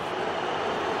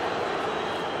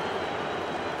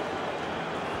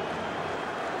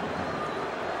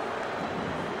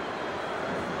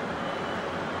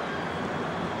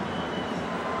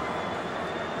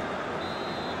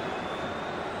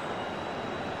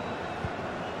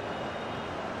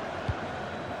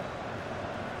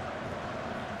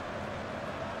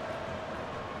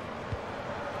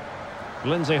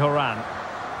 Lindsay Horan.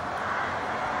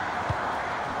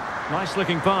 Nice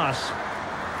looking pass.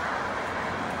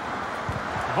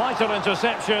 Vital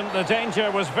interception. The danger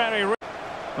was very real.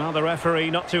 Well, the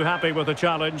referee not too happy with the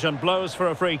challenge and blows for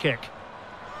a free kick.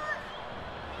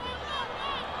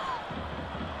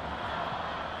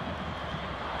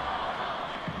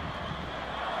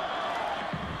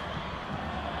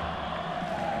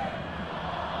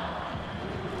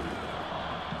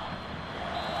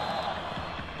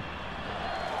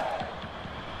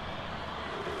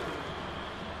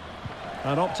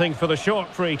 And opting for the short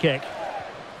free kick.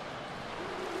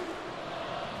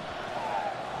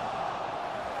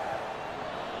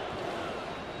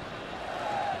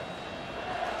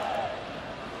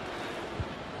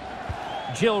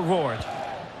 Jill Ward.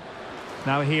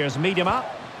 Now here's Miedema.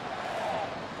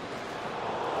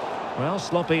 Well,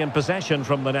 sloppy in possession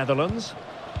from the Netherlands.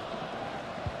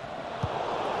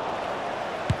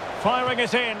 Firing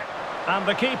it in. And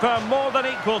the keeper more than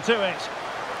equal to it.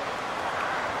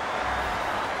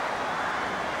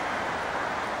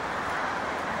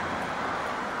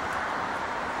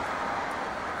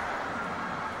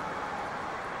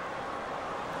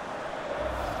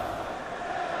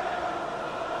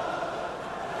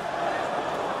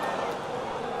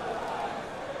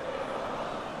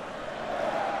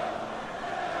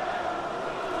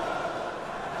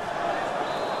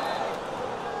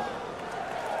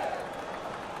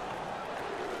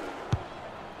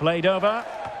 Played over.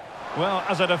 Well,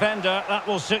 as a defender, that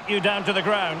will sit you down to the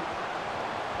ground.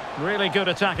 Really good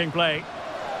attacking play.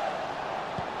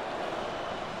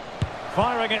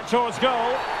 Firing it towards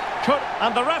goal.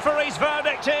 And the referee's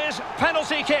verdict is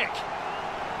penalty kick.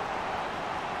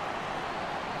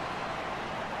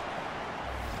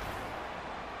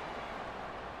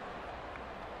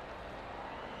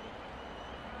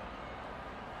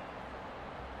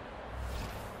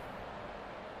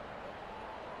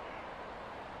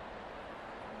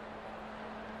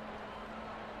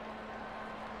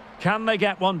 Can they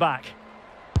get one back?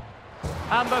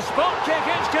 And the spot kick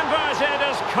is converted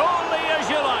as coolly as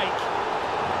you like.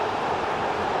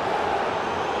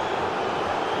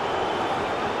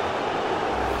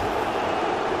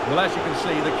 Well, as you can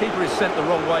see, the keeper is sent the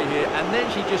wrong way here, and then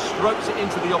she just strokes it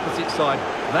into the opposite side.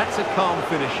 That's a calm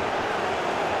finish.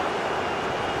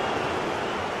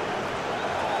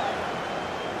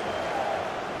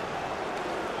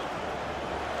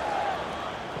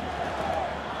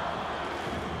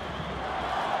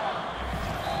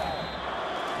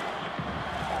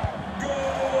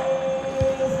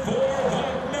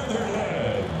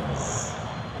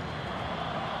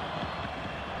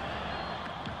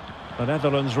 The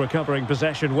Netherlands recovering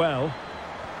possession well.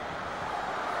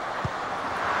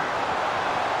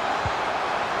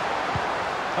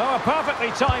 Oh, a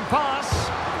perfectly timed pass.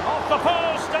 Off the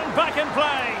post and back in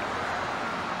play.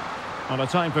 And a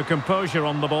time for composure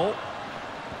on the ball.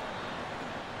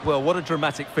 Well, what a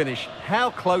dramatic finish.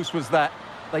 How close was that?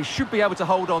 They should be able to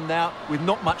hold on now with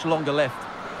not much longer left.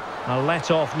 A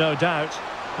let-off, no doubt.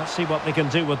 Let's see what they can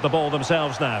do with the ball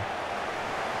themselves now.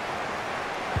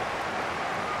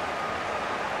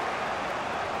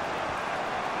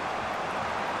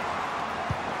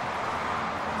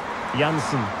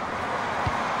 Janssen.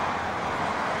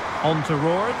 On to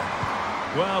Roord.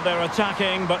 Well, they're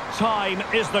attacking, but time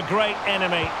is the great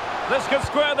enemy. This could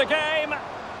square the game.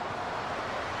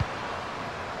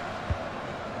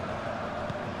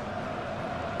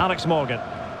 Alex Morgan.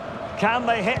 Can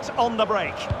they hit on the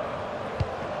break?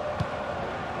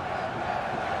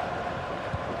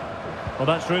 Well,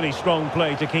 that's really strong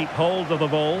play to keep hold of the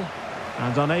ball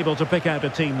and unable to pick out a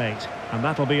teammate. And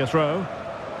that'll be a throw.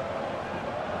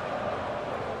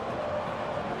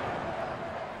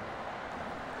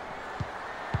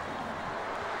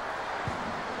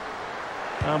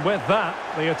 And with that,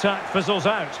 the attack fizzles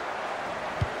out.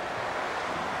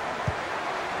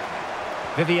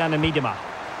 Viviane Miedema.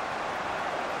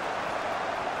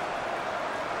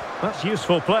 That's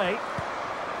useful play.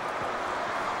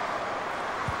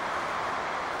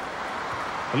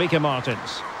 Alika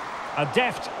Martins. A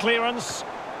deft clearance.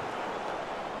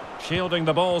 Shielding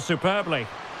the ball superbly.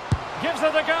 Gives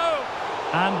it a go.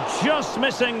 And just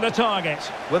missing the target.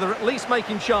 Well, they're at least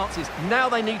making chances. Now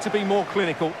they need to be more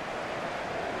clinical.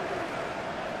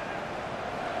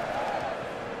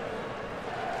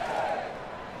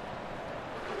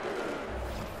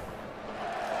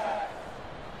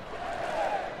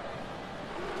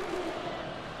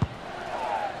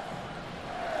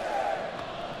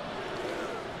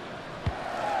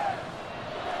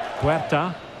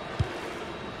 Huerta.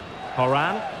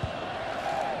 Horan.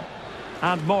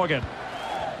 And Morgan.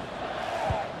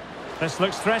 This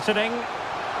looks threatening.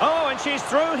 Oh, and she's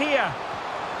through here.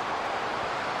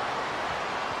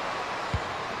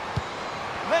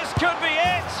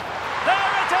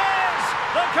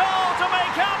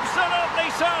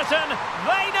 certain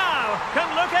they now can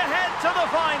look ahead to the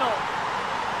final.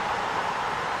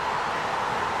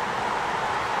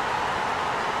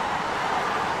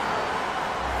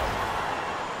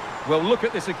 Well, look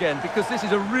at this again, because this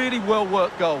is a really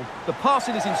well-worked goal. The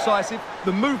passing is incisive,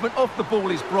 the movement off the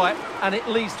ball is bright, and it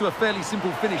leads to a fairly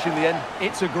simple finish in the end.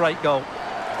 It's a great goal.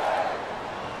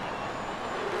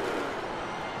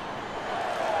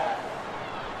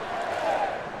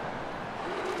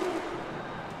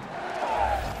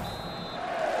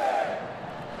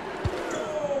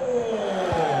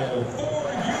 Goal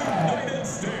for United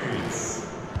States.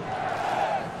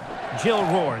 Jill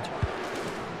Ward.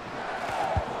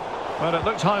 Well, it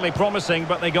looked highly promising,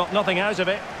 but they got nothing out of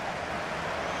it.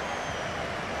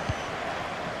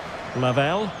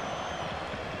 Lavelle.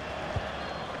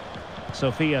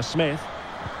 Sophia Smith.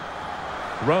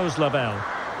 Rose Lavelle.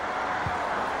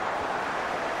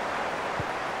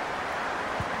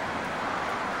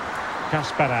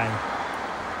 Kasparay.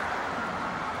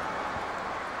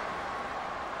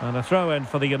 And a throw-in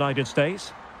for the United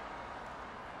States.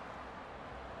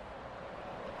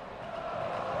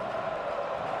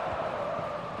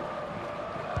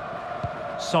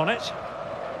 Sonnet.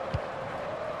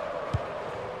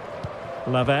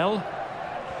 Lavelle.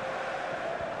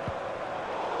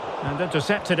 And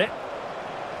intercepted it.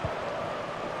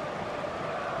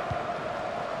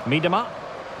 Miedema.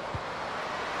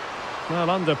 Well,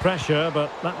 under pressure, but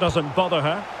that doesn't bother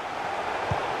her.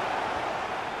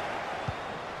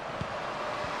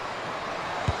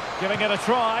 Giving it a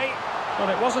try. Well,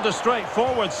 it wasn't a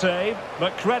straightforward save,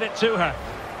 but credit to her.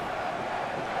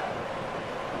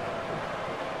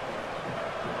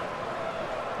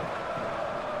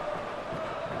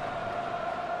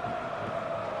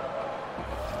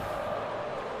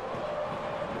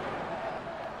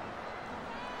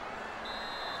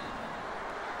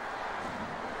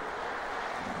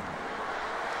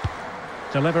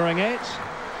 Delivering it.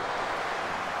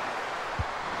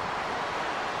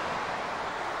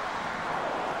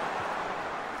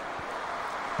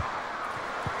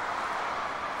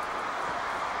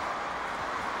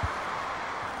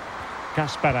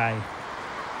 Kasparay.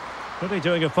 Really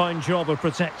doing a fine job of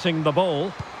protecting the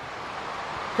ball.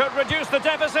 Could reduce the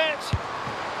deficit.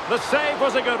 The save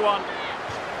was a good one.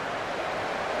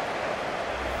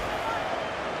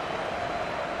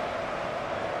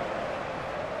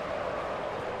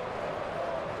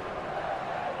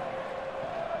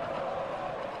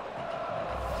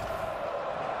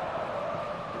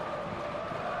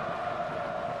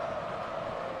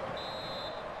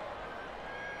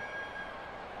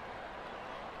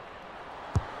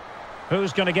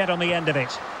 Who's going to get on the end of it?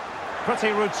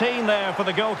 Pretty routine there for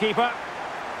the goalkeeper.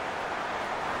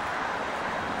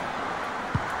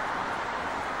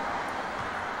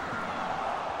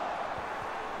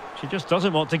 She just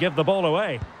doesn't want to give the ball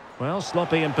away. Well,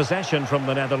 sloppy in possession from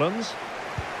the Netherlands.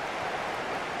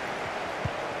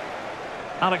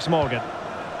 Alex Morgan.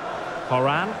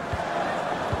 Horan.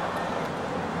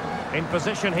 In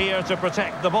position here to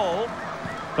protect the ball.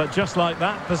 But just like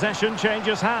that, possession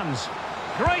changes hands.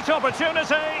 Great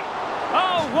opportunity.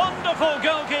 Oh, wonderful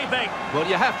goalkeeping. Well,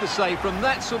 you have to say, from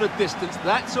that sort of distance,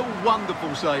 that's a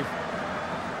wonderful save.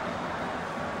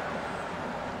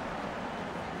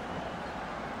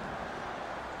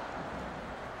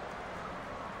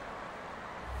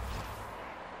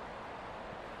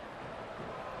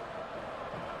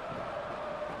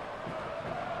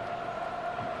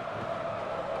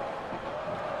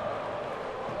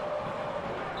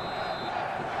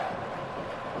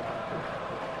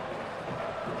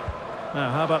 Now,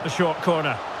 how about the short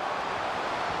corner?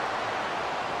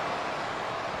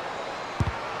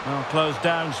 Well, closed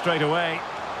down straight away.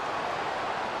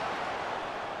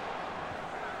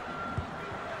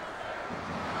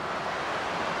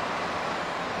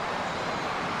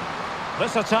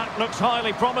 This attack looks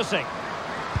highly promising.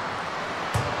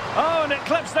 Oh, and it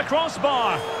clips the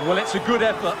crossbar. Well, it's a good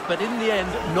effort, but in the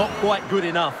end, not quite good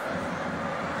enough.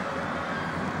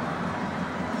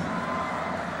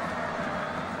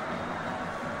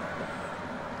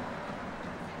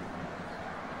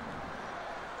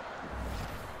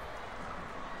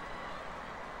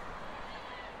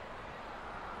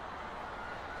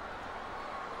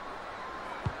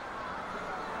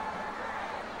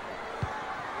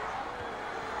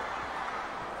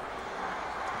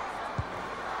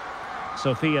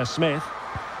 Sophia Smith.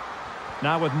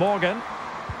 Now with Morgan.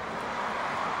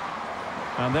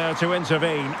 And there to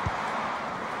intervene.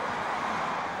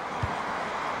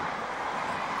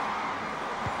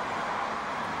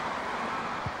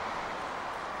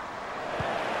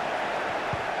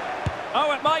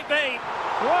 Oh, it might be.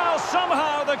 Well,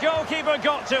 somehow the goalkeeper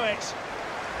got to it.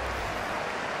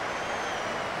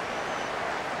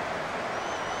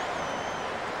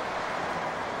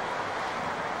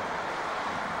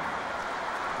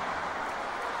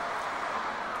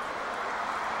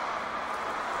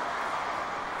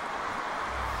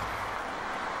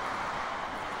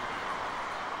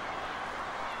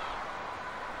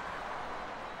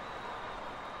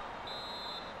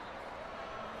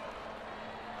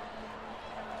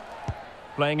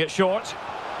 Playing it short.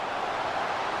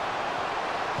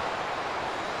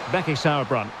 Becky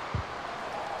Sauerbrunn.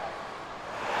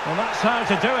 Well, that's how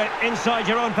to do it inside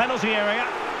your own penalty area.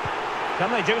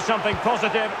 Can they do something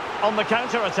positive on the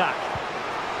counter-attack?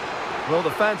 Well, the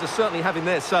fans are certainly having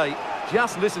their say.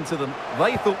 Just listen to them.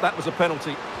 They thought that was a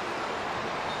penalty.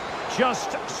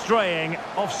 Just straying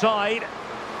offside.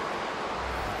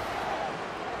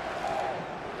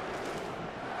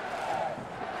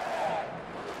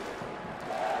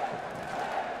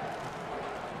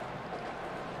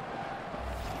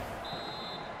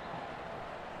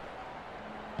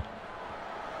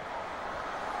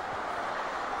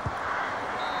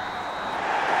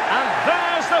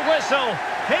 Whistle.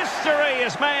 History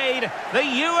is made. The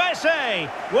USA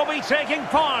will be taking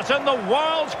part in the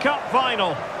World Cup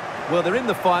final. Well, they're in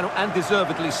the final, and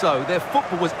deservedly so. Their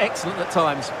football was excellent at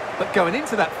times, but going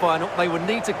into that final, they would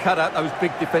need to cut out those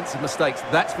big defensive mistakes,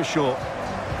 that's for sure.